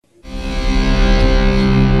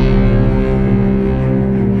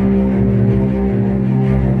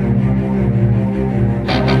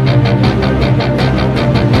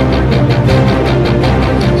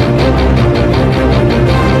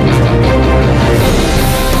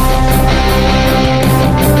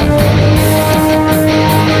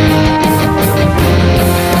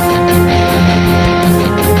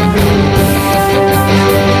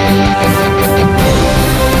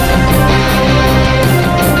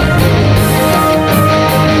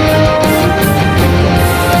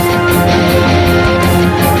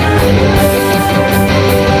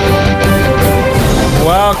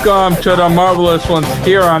Welcome to the Marvelous Ones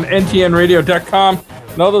here on ntnradio.com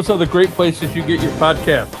and all those other great places you get your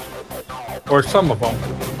podcasts, or some of them.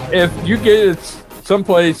 If you get it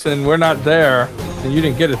someplace and we're not there, then you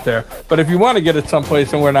didn't get it there. But if you want to get it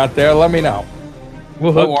someplace and we're not there, let me know.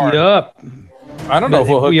 We'll hook you up. I don't know if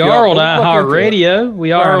we'll hook you up. We are on iHeartRadio.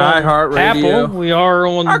 We are on iHeartRadio. Apple. We are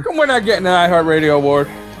on... How come we're not getting an iHeartRadio award?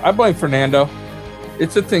 I blame Fernando.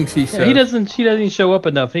 It's the things he says. He doesn't show up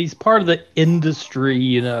enough. He's part of the industry,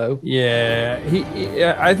 you know. Yeah,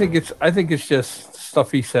 I think it's just stuff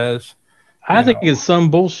he says. I think it's some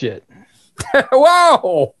bullshit.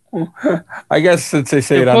 Wow. I guess since they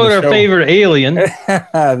say it on the show. Our favorite alien.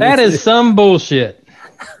 That is some bullshit.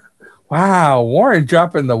 Wow, Warren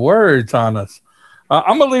dropping the words on us.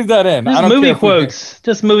 I'm gonna leave that in. Just movie quotes.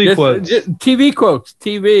 Just movie quotes. TV quotes.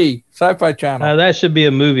 TV. Sci-Fi Channel. That should be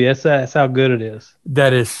a movie. That's how good it is.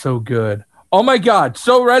 That is so good. Oh my God.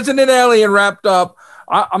 So Resident Alien wrapped up.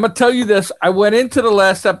 I'm gonna tell you this. I went into the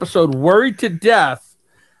last episode worried to death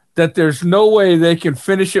that there's no way they can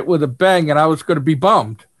finish it with a bang, and I was gonna be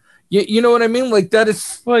bummed. You know what I mean? Like that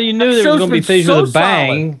is. Well, you knew there was gonna be finished with a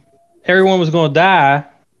bang. Solid. Everyone was gonna die,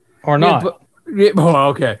 or not.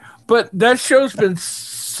 Okay. But that show's been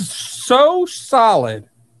so solid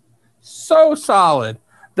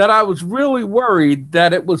that I was really worried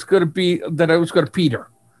that it was going to peter. That it was going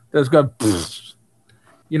to,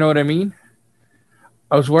 you know what I mean?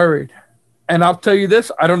 I was worried. And I'll tell you this,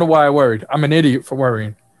 I don't know why I worried. I'm an idiot for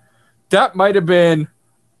worrying. That might have been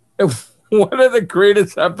one of the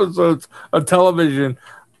greatest episodes of television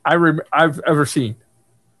I've ever seen.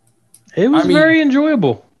 It was very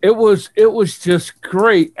enjoyable. It was just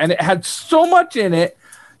great, and it had so much in it.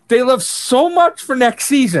 They left so much for next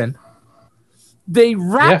season. They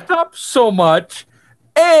wrapped up so much,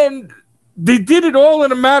 and they did it all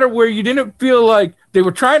in a matter where you didn't feel like they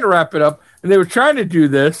were trying to wrap it up and they were trying to do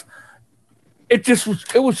this. It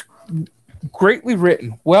was greatly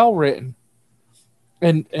written, well written,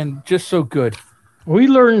 and just so good. We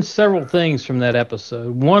learned several things from that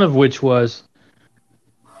episode. One of which was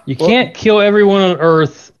you can't kill everyone on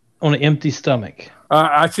Earth on an empty stomach.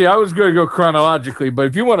 Actually, I was going to go chronologically, but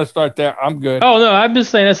if you want to start there, I'm good. Oh, no, I'm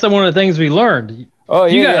just saying that's one of the things we learned. Oh,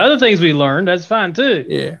 yeah. You got other things we learned, that's fine too.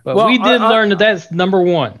 Yeah. But we did learn that's number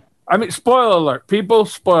one. I mean, spoiler alert. People,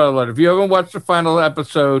 spoiler alert. If you haven't watched the final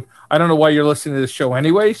episode, I don't know why you're listening to this show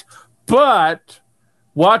anyways, but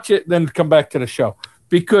watch it, then come back to the show.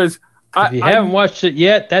 Because if you haven't watched it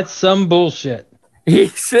yet, that's some bullshit.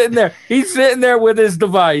 He's sitting there with his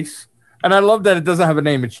device. And I love that it doesn't have a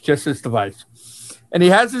name. It's just his device. And he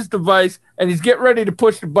has his device, and he's getting ready to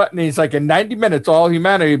push the button. And he's like, in 90 minutes, all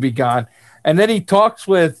humanity will be gone. And then he talks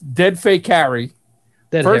with dead fake Harry.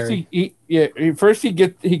 First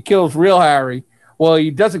he kills real Harry. Well,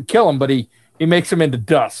 he doesn't kill him, but he makes him into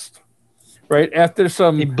dust. Right? After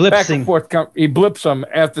some back and forth, he blips him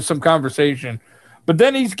after some conversation. But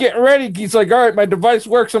then he's getting ready. He's like, all right, my device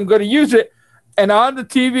works. I'm going to use it. And on the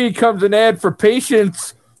TV comes an ad for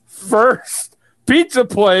Patience First pizza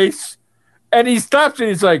place, and he stops and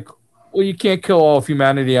he's like, well, you can't kill all of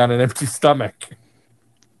humanity on an empty stomach.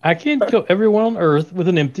 I can't kill everyone on Earth with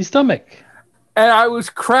an empty stomach. And I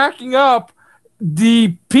was cracking up. The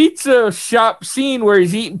pizza shop scene where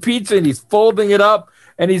he's eating pizza and he's folding it up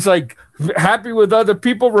and he's like happy with other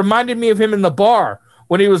people reminded me of him in the bar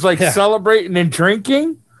when he was like celebrating and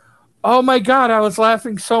drinking. Oh my God, I was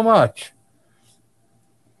laughing so much.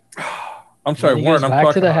 I'm sorry, Warren. I'm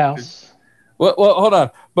back to the house. Well, hold on.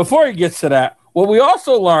 Before he gets to that, what we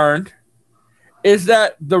also learned is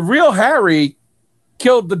that the real Harry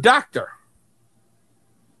killed the doctor.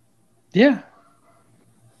 Yeah.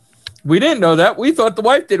 We didn't know that. We thought the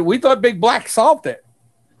wife did it. We thought Big Black solved it.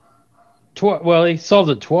 Well, he solved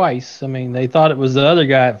it twice. I mean, they thought it was the other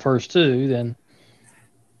guy at first too. Then.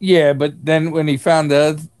 Yeah, but then when he found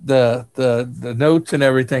the notes and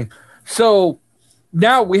everything, so.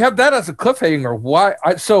 Now we have that as a cliffhanger. Why?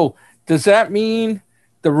 So does that mean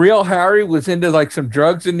the real Harry was into like some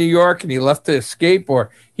drugs in New York and he left to escape, or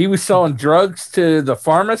he was selling drugs to the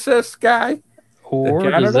pharmacist guy? Or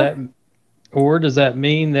does that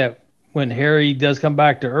mean that when Harry does come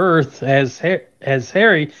back to Earth as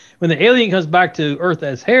Harry, when the alien comes back to Earth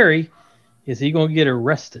as Harry, is he going to get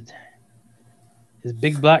arrested? Is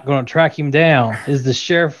Big Black going to track him down? Is the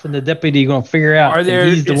sheriff and the deputy going to figure out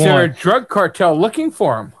is there a drug cartel looking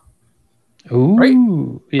for him? Ooh, right?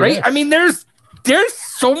 Yes. Right? I mean, there's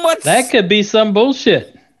so much. That could be some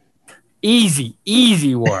bullshit. Easy,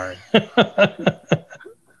 Warren.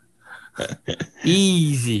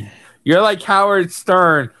 Easy. You're like Howard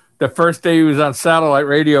Stern the first day he was on satellite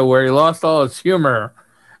radio where he lost all his humor.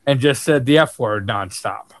 and just said the F word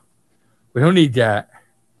nonstop. We don't need that.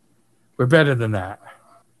 We're better than that.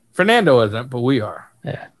 Fernando isn't, but we are.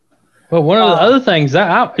 Yeah. Well, one of the other things,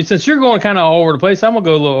 since you're going kind of all over the place, I'm going to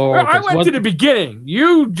go a little over the place. I went to the beginning.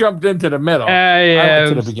 You jumped into the middle. I went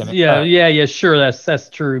to the beginning. Yeah, sure. That's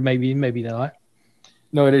true. Maybe not.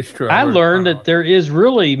 No, it is true. I learned that there is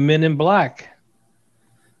really Men in Black.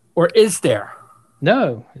 Or is there?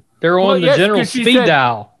 No. They're on the general speed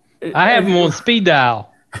dial. I have them on speed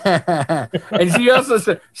dial. And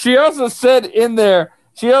she also said in there,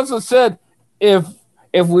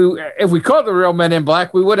 if we called the real Men in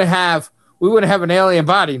Black, we wouldn't have an alien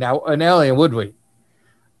body now, an alien, would we?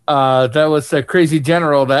 That was the crazy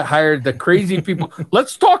general that hired the crazy people.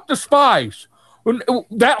 Let's talk to spies.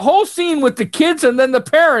 That whole scene with the kids and then the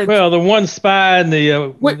parents. Well, the one spy and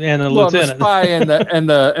the lieutenant, the spy and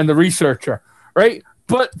the researcher, right?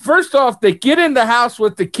 But first off, they get in the house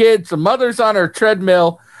with the kids. The mother's on her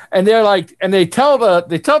treadmill, and they're like, and they tell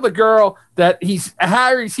the girl that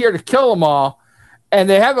Harry's here to kill them all. And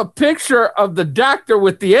they have a picture of the doctor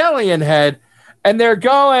with the alien head, and they're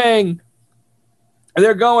going,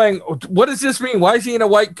 what does this mean? Why is he in a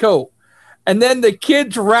white coat? And then the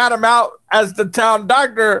kids rat him out as the town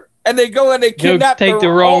doctor, and they go and they kidnap the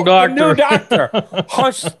wrong doctor. The new doctor.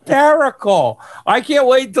 Hysterical. I can't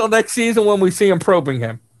wait till next season when we see him probing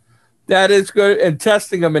him. That is good. And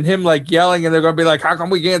testing him and him like yelling, and they're going to be like, how come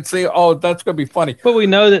we can't see? Oh, that's going to be funny. But we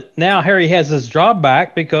know that now Harry has his job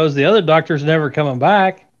back because the other doctor's never coming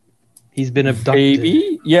back. He's been abducted.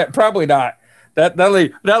 Maybe? Yeah, probably not. That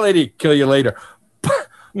lady kill you later.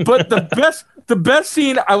 But the best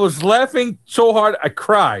scene, I was laughing so hard I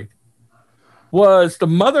cried, was the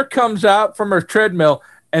mother comes out from her treadmill,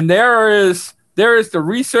 and there is the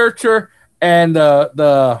researcher and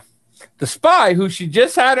the spy who she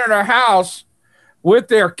just had in her house with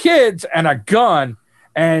their kids and a gun,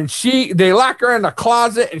 and they lock her in the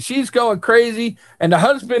closet, and she's going crazy. And the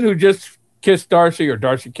husband who just kissed Darcy, or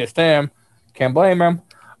Darcy kissed him, can't blame him.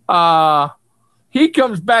 He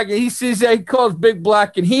comes back and he sees that he calls Big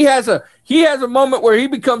Black, and he has a moment where he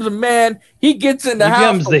becomes a man. He gets in the house.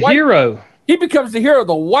 He becomes the hero. He becomes the hero.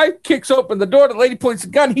 The wife kicks open the door. The lady points the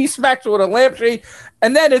gun. He smacks her with a lampshade,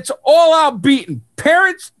 and then it's all out beating.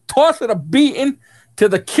 Parents tossing a beating to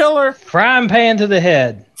the killer. Frying pan to the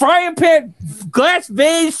head. Frying pan, glass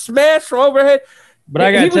vase smashed from overhead. But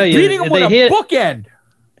I got to tell you, beating him with a bookend.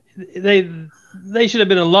 They should have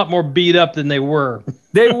been a lot more beat up than they were.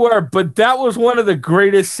 They were, but that was one of the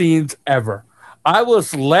greatest scenes ever. I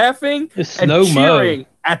was laughing and cheering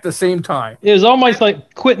at the same time. It was almost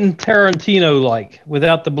like Quentin Tarantino-like,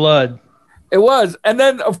 without the blood. It was. And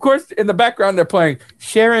then, of course, in the background, they're playing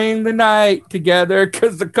Sharing the Night Together,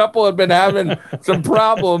 because the couple had been having some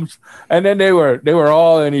problems. And then they were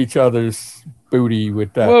all in each other's booty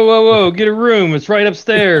with that. Whoa. Get a room. It's right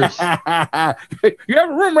upstairs. You have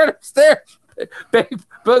a room right upstairs. Big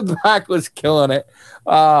Black was killing it.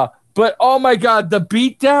 But, oh, my God, the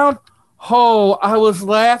beatdown. Oh, I was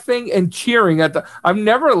laughing and cheering I've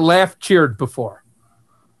never cheered before.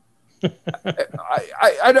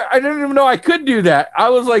 I didn't even know I could do that. I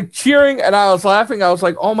was like cheering and I was laughing. I was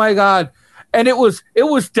like, oh my God. And it was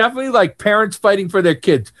definitely like parents fighting for their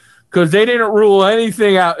kids, because they didn't rule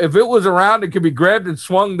anything out. If it was around, it could be grabbed and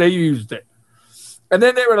swung. They used it. And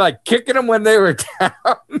then they were like kicking them when they were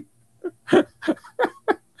down.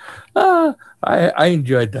 I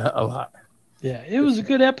enjoyed that a lot. Yeah, it was a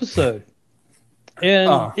good episode.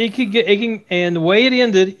 And and the way it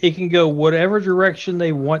ended, it can go whatever direction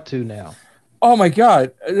they want to now. Oh my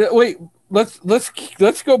God! Wait, let's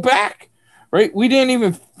go back. Right, we didn't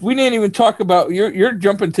even talk about. You're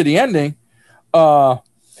jumping to the ending. How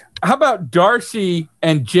about Darcy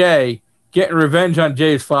and Jay getting revenge on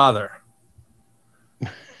Jay's father?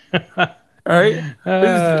 All right,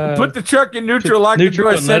 put the truck in neutral, lock the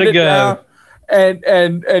door, send it down,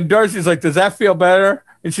 and Darcy's like, "Does that feel better?"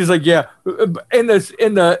 And she's like, yeah. In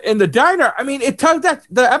the diner, I mean,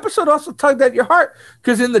 the episode also tugged at your heart,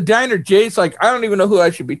 because in the diner, Jay's like, I don't even know who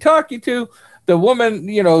I should be talking to. The woman,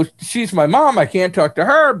 she's my mom. I can't talk to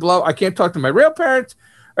her. I can't talk to my real parents,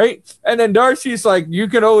 right? And then Darcy's like, you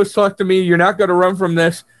can always talk to me. You're not going to run from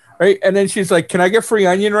this, right? And then she's like, can I get free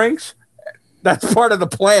onion rings? That's part of the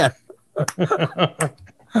plan. It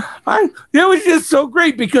was just so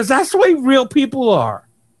great, because that's the way real people are.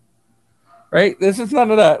 Right? This is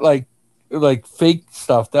none of that like fake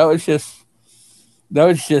stuff. That was just. I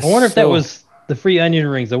wonder if that was the free onion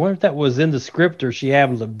rings. I wonder if that was in the script or she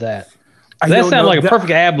ad-libbed that. That sounded like a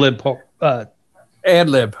perfect ad-lib.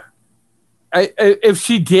 Ad-lib. If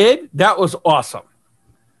she did, that was awesome.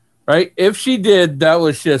 Right? If she did, that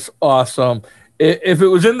was just awesome. if it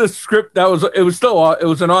was in the script, it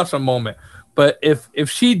was an awesome moment. But if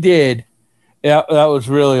she did, yeah, that was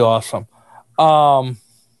really awesome.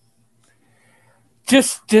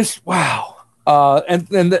 Just wow. And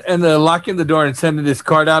the locking the door and sending this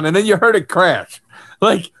car down, and then you heard it crash.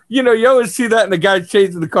 Like, you always see that in the guy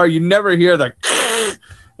chasing the car. You never hear the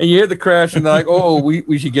and you hear the crash, and they're like, oh,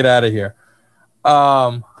 we should get out of here.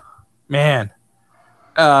 Man.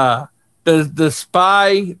 The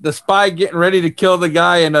spy getting ready to kill the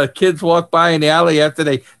guy, and the kids walk by in the alley after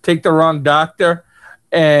they take the wrong doctor,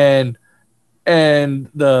 and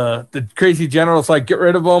the crazy general's like, get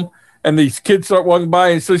rid of him, and these kids start walking by,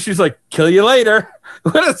 and so she's like, kill you later,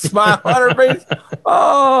 with a smile on her face.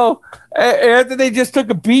 Oh, after they just took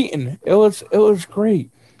a beating, it was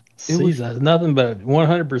great. That's nothing but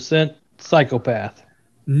 100% psychopath.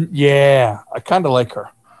 Yeah, I kind of like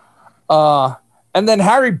her. And then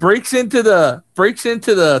Harry breaks into the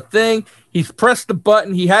thing. He's pressed the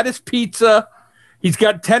button. He had his pizza. He's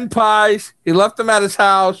got 10 pies. He left them at his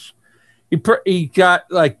house. He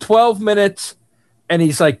got like 12 minutes, and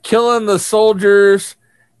he's like killing the soldiers,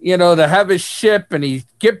 to have his ship. And he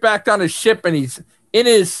get back on his ship, and he's in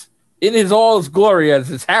his all his glory as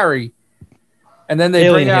his Harry. And then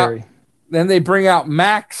they bring out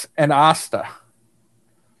Max and Asta,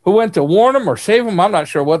 who went to warn him or save him. I'm not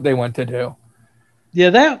sure what they went to do. Yeah,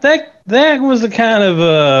 that was a kind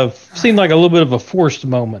of seemed like a little bit of a forced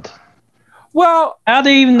moment. Well, how do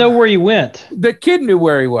they even know where he went? The kid knew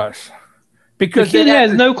where he was, because the kid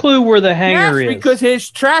has no clue where the hangar is. Because his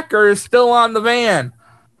tracker is still on the van.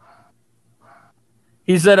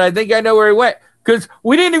 He said, "I think I know where he went." Because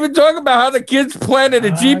we didn't even talk about how the kids planted a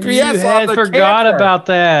GPS on the forgot camper. About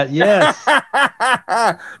that. Yes.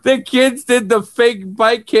 The kids did the fake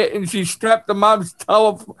bike kit, and she strapped the mom's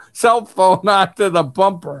cell phone onto the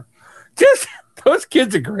bumper. Just those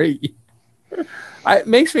kids are great. It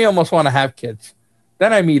makes me almost want to have kids.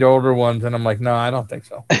 Then I meet older ones, and I'm like, no, I don't think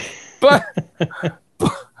so. But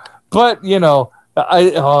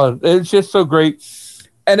it's just so great.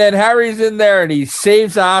 And then Harry's in there, and he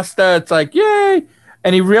saves Asta. It's like, yay!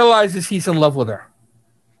 And he realizes he's in love with her.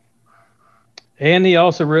 And he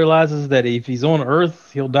also realizes that if he's on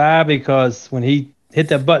Earth, he'll die, because when he hit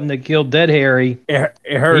that button that killed dead Harry, it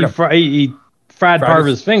hurt him. He fried part of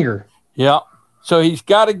his finger. Yeah. So he's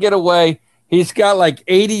got to get away. He's got like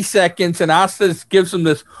 80 seconds, and Asta gives him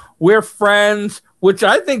this, we're friends, which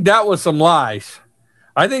I think that was some lies.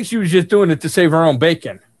 I think she was just doing it to save her own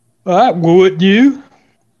bacon. Would you?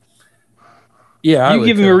 Yeah,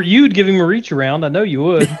 you'd give him a reach around. I know you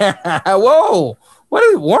would. Whoa! What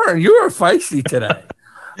is Warren? You are feisty today.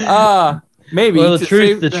 Maybe. Well,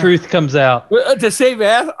 the truth comes out. To save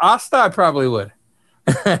Asta, I probably would.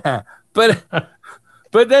 but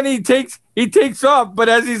then he takes off. But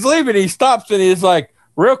as he's leaving, he stops and he's like,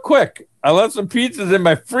 "Real quick, I left some pizzas in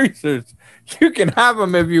my freezers. You can have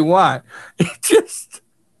them if you want." It just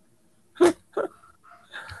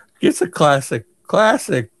it's a classic.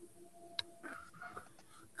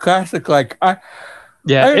 Like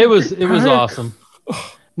it was awesome.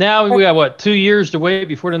 Now we got what, 2 years to wait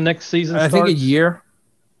before the next season starts? I think a year.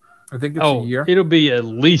 I think it's a year. It'll be at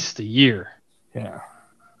least a year. Yeah,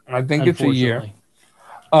 I think it's a year.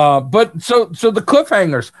 But so the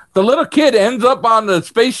cliffhangers. The little kid ends up on the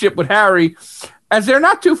spaceship with Harry, as they're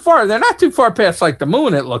not too far. They're not too far past like the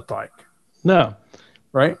moon. It looked like. No.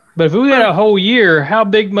 Right. But if we got a whole year, how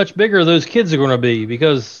much bigger those kids are going to be?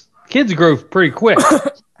 Because kids grow pretty quick.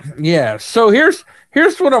 Yeah. So here's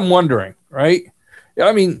what I'm wondering, right?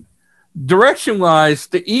 I mean, direction-wise,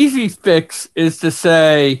 the easy fix is to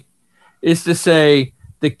say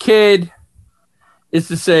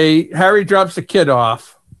Harry drops the kid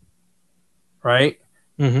off, right?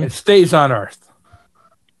 Mm-hmm. It stays on Earth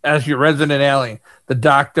as your resident alien. The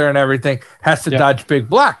doctor and everything has to dodge Big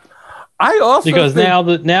Black. I also because now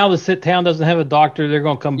the town doesn't have a doctor, they're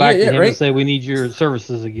going to come back to him and say, we need your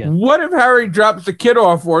services again. What if Harry drops the kid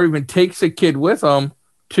off, or even takes the kid with him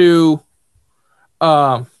to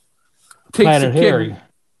Planet Harry,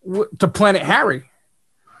 to Planet Harry,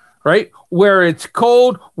 right? Where it's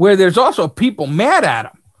cold, where there's also people mad at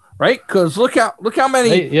him, right? Because look how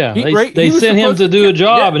many. They sent him to do a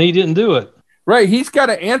job and he didn't do it. Right, he's got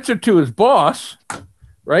to answer to his boss,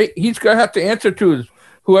 right? He's going to have to answer to his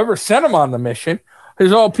whoever sent him on the mission,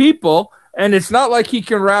 his own people, and it's not like he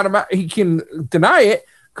can rat him out. He can deny it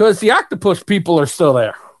because the octopus people are still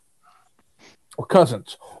there, or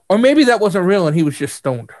cousins, or maybe that wasn't real and he was just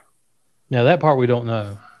stoned. Now that part we don't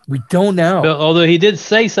know. We don't know. But, although he did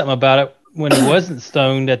say something about it when he wasn't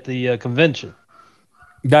stoned at the convention.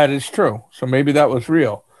 That is true. So maybe that was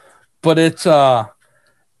real, but it's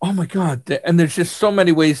Oh my God! And there's just so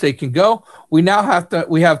many ways they can go. We have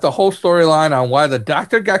the whole storyline on why the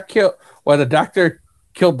doctor got killed, why the doctor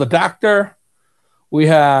killed the doctor. We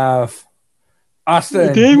have Asta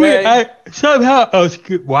and Did we? Jay. I somehow. Oh,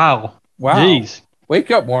 wow. Wow! Jeez. Wake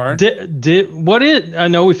up, Warren. I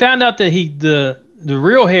know we found out that the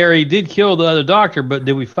real Harry did kill the other doctor, but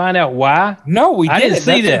did we find out why? No, we didn't. I didn't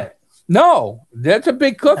see that. No, that's a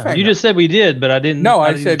big cliffhanger. You just said we did, but I didn't. No,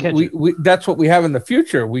 I didn't said catch we that's what we have in the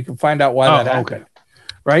future. We can find out why that happened. Okay.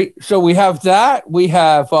 Right? So we have that. We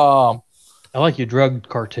have I like your drug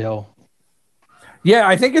cartel. yeah,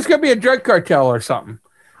 I think it's gonna be a drug cartel or something.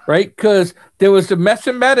 Right? Because there was the mess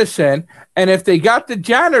in medicine, and if they got the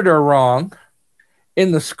janitor wrong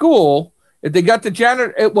in the school, if they got the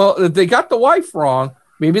if they got the wife wrong,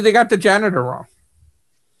 maybe they got the janitor wrong.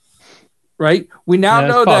 Right? We now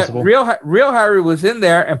know possible. that real Harry was in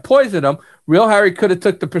there and poisoned him. Real Harry could have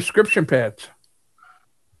took the prescription pads.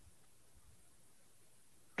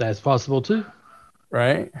 That's possible too.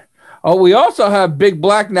 Right? Oh, we also have Big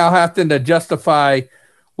Black now having to justify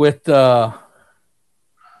with Doctor's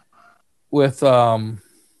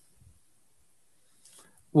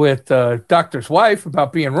wife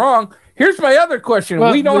about being wrong. Here's my other question.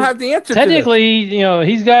 Well, we don't have the answer technically, to this.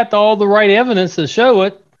 He's got all the right evidence to show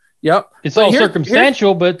it. Yep. It's all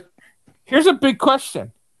circumstantial, but here's a big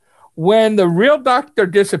question. When the real doctor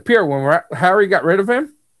disappeared, when Harry got rid of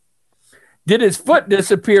him, did his foot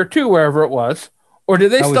disappear too, wherever it was? Or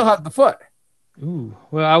did they still have the foot? Ooh,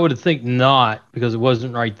 well, I would think not because it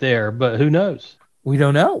wasn't right there, but who knows? We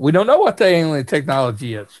don't know. We don't know what the alien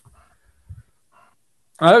technology is.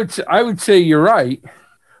 I would say you're right.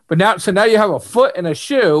 But now you have a foot and a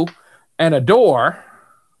shoe and a door,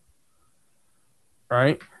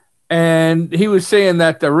 right? And he was saying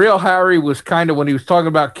that the real Harry was kind of, when he was talking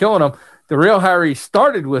about killing him, the real Harry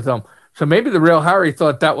started with him. So maybe the real Harry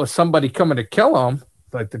thought that was somebody coming to kill him,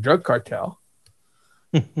 like the drug cartel.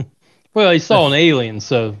 Well, he saw an alien,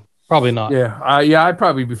 so probably not. Yeah, I'd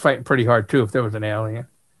probably be fighting pretty hard too if there was an alien.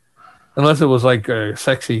 Unless it was like a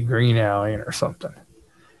sexy green alien or something.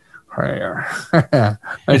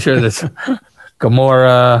 I'm sure this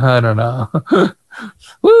Gamora, I don't know.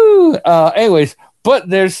 Woo! Anyways, but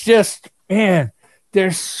there's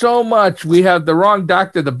so much. We have the wrong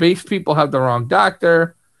doctor. The base people have the wrong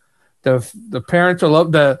doctor. The parents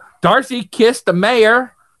are Darcy kissed the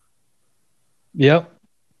mayor. Yep.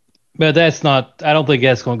 But that's not. I don't think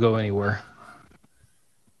that's going to go anywhere.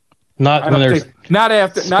 Not when they're spend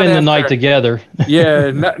the night together.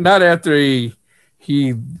 Yeah, not after he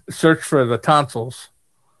searched for the tonsils.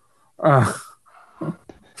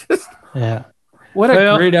 Yeah. What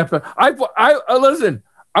a great episode! I listen.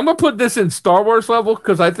 I'm gonna put this in Star Wars level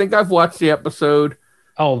because I think I've watched the episode.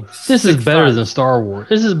 Oh, this is better than Star Wars.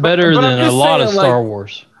 This is better than a lot of Star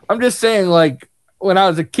Wars. I'm just saying, like, when I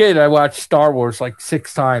was a kid, I watched Star Wars like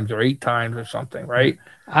 6 times or 8 times or something, right?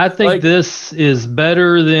 I think this is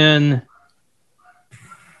better than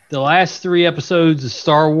the last 3 episodes of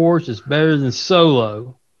Star Wars. It's better than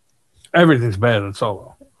Solo. Everything's better than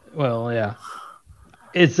Solo. Well, yeah.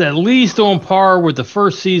 It's at least on par with the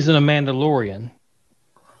first season of Mandalorian.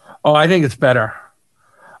 Oh, I think it's better.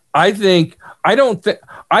 I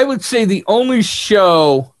would say the only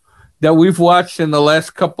show that we've watched in the last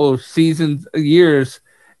couple of years,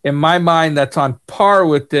 in my mind, that's on par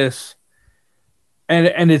with this,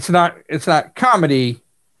 and it's not comedy,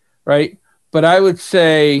 right? But I would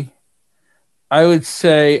say, I was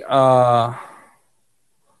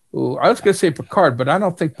gonna say Picard, but I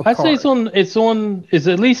don't think Picard. I'd say it's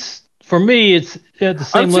at least for me, it's at the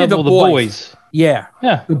same level of The Boys. Yeah.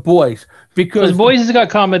 The Boys. Because The Boys has got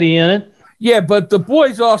comedy in it. Yeah, but The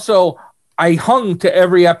Boys also, I hung to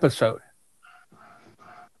every episode.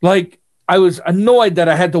 Like, I was annoyed that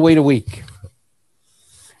I had to wait a week.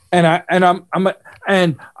 And I'm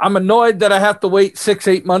annoyed that I have to wait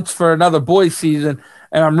 6-8 months for another Boys season.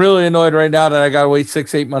 And I'm really annoyed right now that I got to wait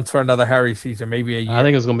 6-8 months for another Harry season, maybe a year. I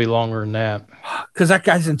think it's going to be longer than that. Because that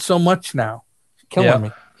guy's in so much now.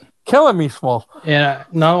 Killing me, Small. And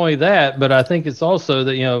not only that, but I think it's also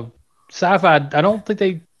that, sci-fi, I don't think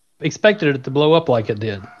they expected it to blow up like it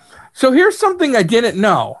did. So here's something I didn't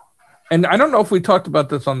know. And I don't know if we talked about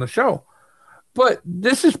this on the show. But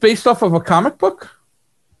this is based off of a comic book?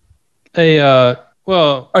 A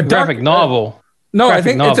graphic novel. No, I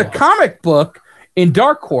think it's a comic book in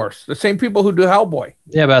Dark Horse, the same people who do Hellboy.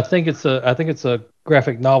 Yeah, but I think it's a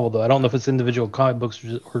graphic novel though. I don't know if it's individual comic books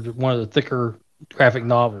or one of the thicker graphic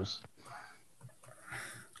novels.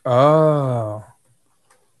 Oh.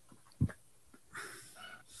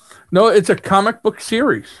 No, it's a comic book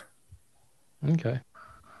series. Okay.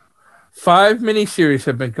 5 miniseries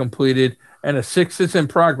have been completed, and a 6th is in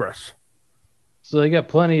progress. So they got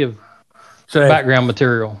plenty of background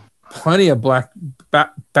material. Plenty of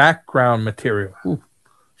background material. Ooh,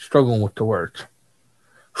 struggling with the words.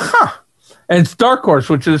 Huh. And it's Dark Horse,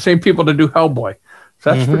 which are the same people that do Hellboy.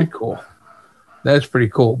 So that's pretty cool. That's pretty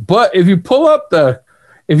cool. But if you pull up the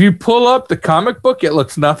comic book, it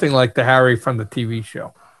looks nothing like the Harry from the TV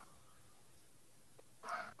show.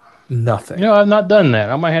 Nothing. I've not done that.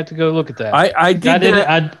 I might have to go look at that. I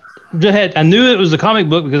knew it was a comic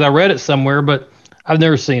book because I read it somewhere, but I've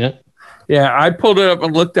never seen it. Yeah, I pulled it up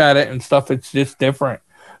and looked at it and stuff. It's just different.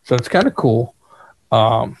 So it's kind of cool.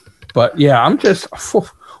 But yeah, I'm just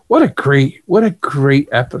what a great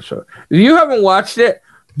episode. If you haven't watched it,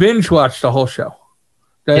 binge watch the whole show.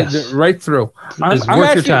 Right through. It's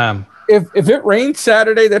worth your time. If it rains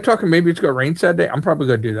Saturday, they're talking maybe it's going to rain Saturday. I'm probably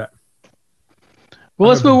going to do that. Well,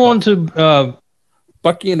 let's move on to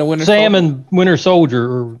Bucky and the Winter Sam Soldier. and Winter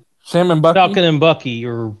Soldier, or Sam and Bucky, Falcon and Bucky,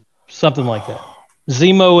 or something like that.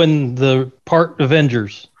 Zemo and the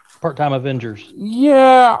part-time Avengers.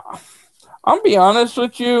 Yeah, I'll be honest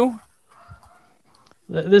with you.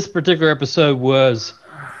 This particular episode was,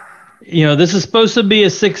 this is supposed to be a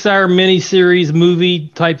 6-hour miniseries movie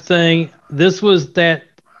type thing. This was that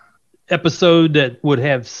episode that would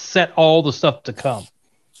have set all the stuff to come.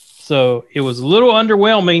 So it was a little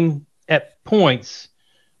underwhelming at points,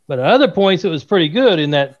 but at other points it was pretty good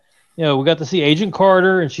in that, we got to see Agent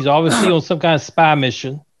Carter, and she's obviously on some kind of spy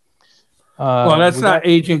mission. Well, that's not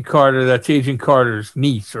Agent Carter. That's Agent Carter's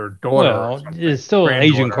niece or daughter. Well, it's still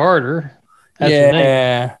Agent Carter. That's her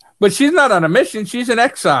name. But she's not on a mission. She's in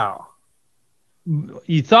exile.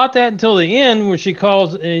 You thought that until the end, where she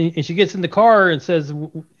calls and she gets in the car and says,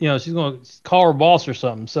 she's going to call her boss or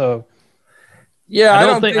something. So,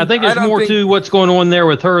 yeah, I think there's more to what's going on there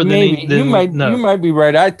with her than you might be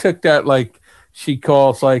right. I took that like she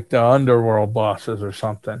calls like the underworld bosses or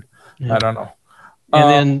something. Yeah. I don't know. And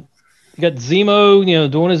then you got Zemo,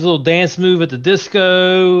 doing his little dance move at the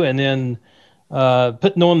disco, and then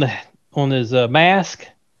putting on his mask,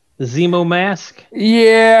 the Zemo mask.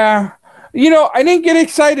 Yeah. I didn't get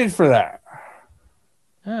excited for that.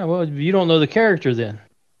 Yeah, well, you don't know the character then.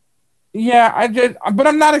 Yeah, I did, but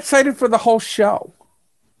I'm not excited for the whole show.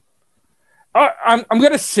 I'm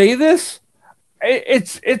going to say this.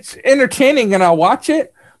 It's entertaining and I'll watch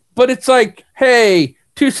it, but it's like, hey,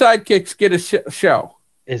 2 sidekicks get a show.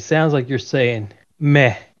 It sounds like you're saying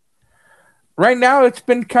meh. Right now, it's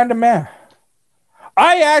been kind of meh.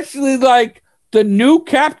 I actually like the new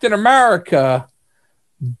Captain America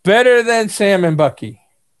better than Sam and Bucky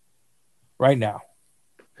right now.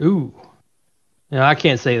 Ooh. No, I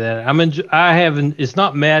can't say that. I haven't. It's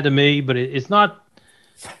not mad to me, but it's not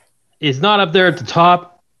up there at the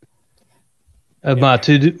top of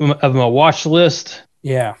my watch list.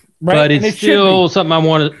 Yeah, right. But it's still something I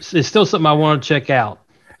want to. It's still something I want to check out.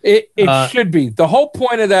 It should be. The whole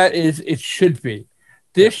point of that is it should be.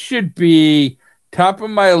 This should be top of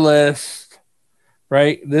my list,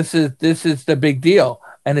 right? This is the big deal,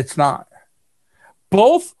 and it's not.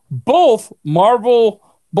 Both Marvel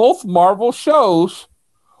shows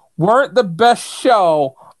weren't the best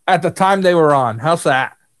show at the time they were on. How's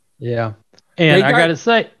that? Yeah, and I gotta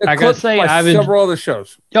say, I've several other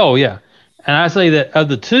shows. Oh yeah, and I say that of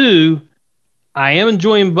the two, I am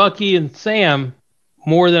enjoying Bucky and Sam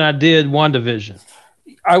more than I did WandaVision.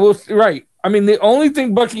 I will right. I mean, the only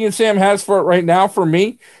thing Bucky and Sam has for it right now for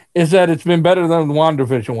me is that it's been better than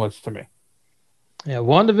WandaVision was to me. Yeah,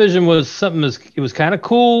 WandaVision was something. It was kind of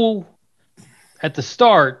cool at the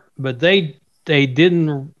start, but they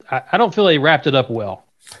didn't. I don't feel they wrapped it up well.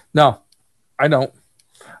 No, I don't.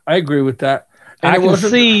 I agree with that. And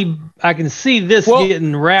I can see this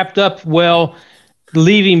getting wrapped up well,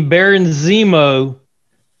 leaving Baron Zemo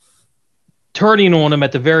turning on him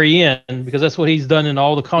at the very end, because that's what he's done in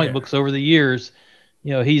all the comic books over the years.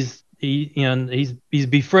 He's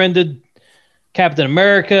befriended Captain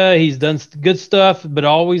America. He's done good stuff, but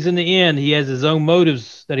always in the end, he has his own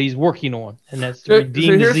motives that he's working on, and that's to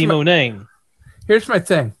redeem the Zemo name. Here's my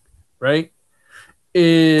thing, right?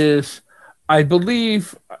 Is I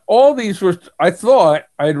believe all these were. I thought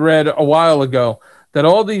I'd read a while ago that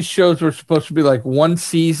all these shows were supposed to be like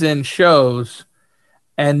 1-season shows,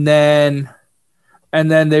 and then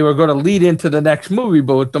they were going to lead into the next movie.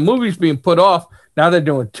 But with the movies being put off, now they're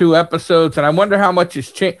doing 2 episodes, and I wonder how much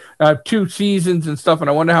has changed. 2 seasons and stuff, and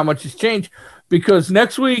I wonder how much has changed because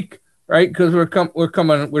next week, right? Because we're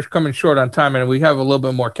coming short on time, and we have a little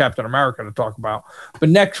bit more Captain America to talk about. But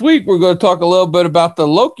next week we're going to talk a little bit about the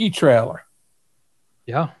Loki trailer.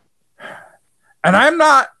 Yeah, and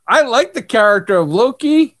I like the character of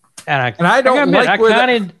Loki, And I don't admit, like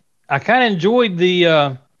I kind of enjoyed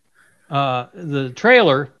the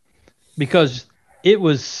trailer because it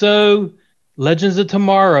was so Legends of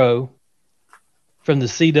Tomorrow from the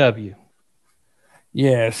CW.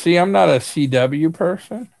 Yeah, see, I'm not a CW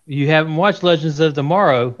person. You haven't watched Legends of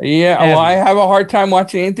Tomorrow. Yeah, well, I have a hard time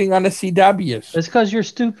watching anything on the CWs. It's because you're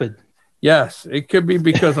stupid. Yes, it could be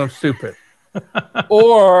because I'm stupid.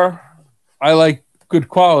 Or I like good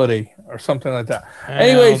quality or something like that.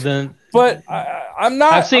 Anyways, but I'm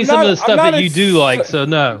not. I've seen some of the stuff that you do like, so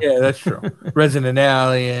no. Yeah, that's true. Resident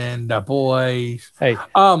Alien, The Boys. Hey,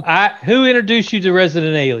 who introduced you to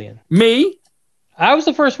Resident Alien? Me. I was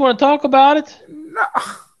the first one to talk about it. No.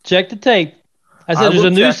 Check the tape. I said there's a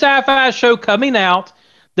new sci-fi show coming out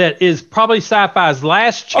that is probably sci-fi's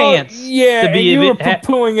last chance. Yeah, to be, and you were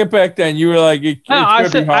poo-pooing it back then. You were like, it's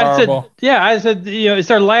going to be horrible. I said, it's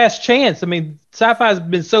their last chance. I mean, sci-fi's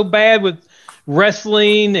been so bad with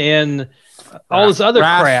wrestling and all this other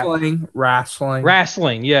crap.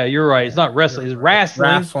 Wrestling. Yeah, you're right. It's not wrestling. It's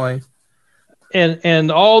wrestling.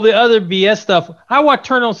 And all the other BS stuff. I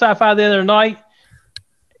turned on Sci-Fi the other night,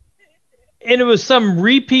 and it was some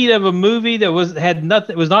repeat of a movie that had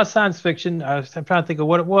nothing. It was not science fiction. I'm trying to think of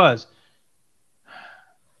what it was.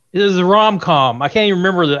 It was a rom-com. I can't even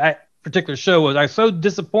remember the particular show was. I was so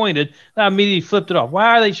disappointed that I immediately flipped it off.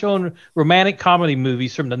 Why are they showing romantic comedy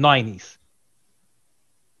movies from the 90s?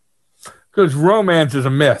 Because romance is a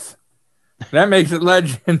myth. That makes it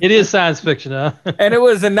legend. It is science fiction, huh? And it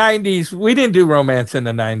was the 90s. We didn't do romance in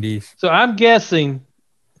the 90s. So I'm guessing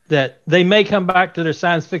that they may come back to their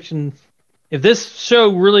science fiction. If this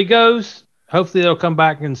show really goes, hopefully they'll come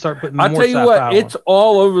back and start putting more sci-fi. I'll tell you what, it's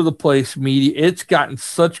all over the place, media. It's gotten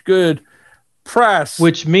such good press.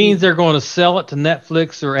 Which means they're going to sell it to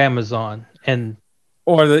Netflix or Amazon.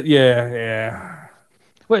 Yeah.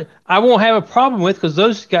 But I won't have a problem with because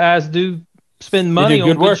those guys do spend money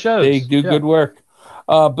on good shows. They do good work.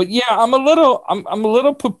 But yeah, I'm a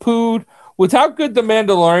little poo-pooed with how good The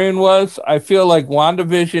Mandalorian was. I feel like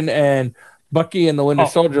WandaVision and Bucky and the Winter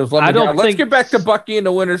Soldier was letting me down. Let's get back to Bucky and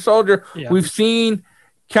the Winter Soldier. Yeah. We've seen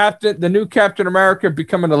the new Captain America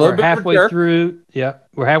becoming a little bit halfway of a jerk. through. Yeah,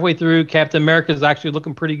 we're halfway through. Captain America is actually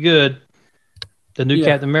looking pretty good. The new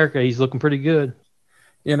Captain America, he's looking pretty good.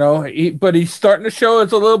 But he's starting to show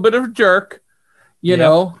as a little bit of a jerk. You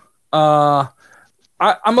know. I'm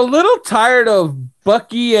a little tired of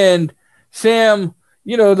Bucky and Sam.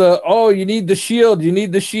 You need the shield. You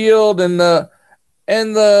need the shield, and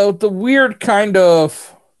the weird kind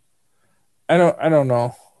of. I don't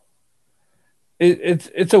know.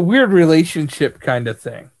 It's a weird relationship kind of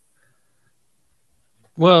thing.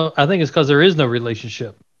 Well, I think it's because there is no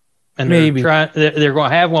relationship, and maybe they're going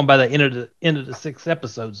to have one by the end of the 6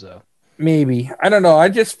 episodes, though. Maybe. I don't know. I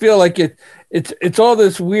just feel like it's all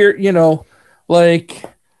this weird, like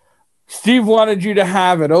Steve wanted you to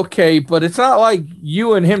have it, okay, but it's not like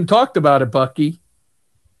you and him talked about it, Bucky.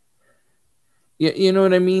 You know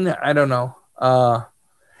what I mean? I don't know.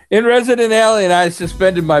 In Resident Alien, I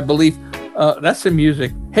suspended my belief. That's the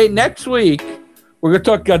music. Hey, next week we're gonna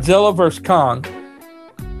talk Godzilla vs. Kong,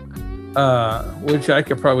 which I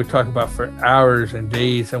could probably talk about for hours and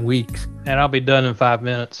days and weeks. And I'll be done in 5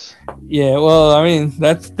 minutes. Yeah, well, I mean,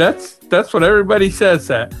 that's what everybody says.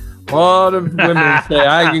 That a lot of women say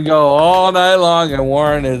I can go all night long, and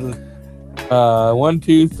Warren is 1,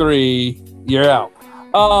 2, 3, you're out.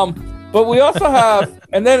 But we also have,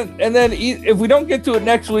 and then if we don't get to it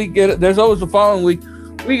next week, there's always the following week.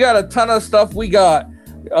 We got a ton of stuff. We got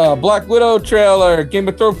Black Widow trailer, Game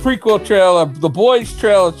of Thrones prequel trailer, The Boys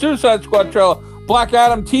trailer, Suicide Squad trailer, Black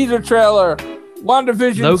Adam teaser trailer,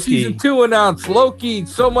 WandaVision season 2 announced, Loki,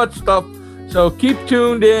 so much stuff. So keep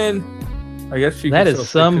tuned in. I guess that is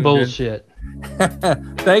some bullshit.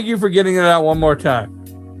 Thank you for getting it out one more time.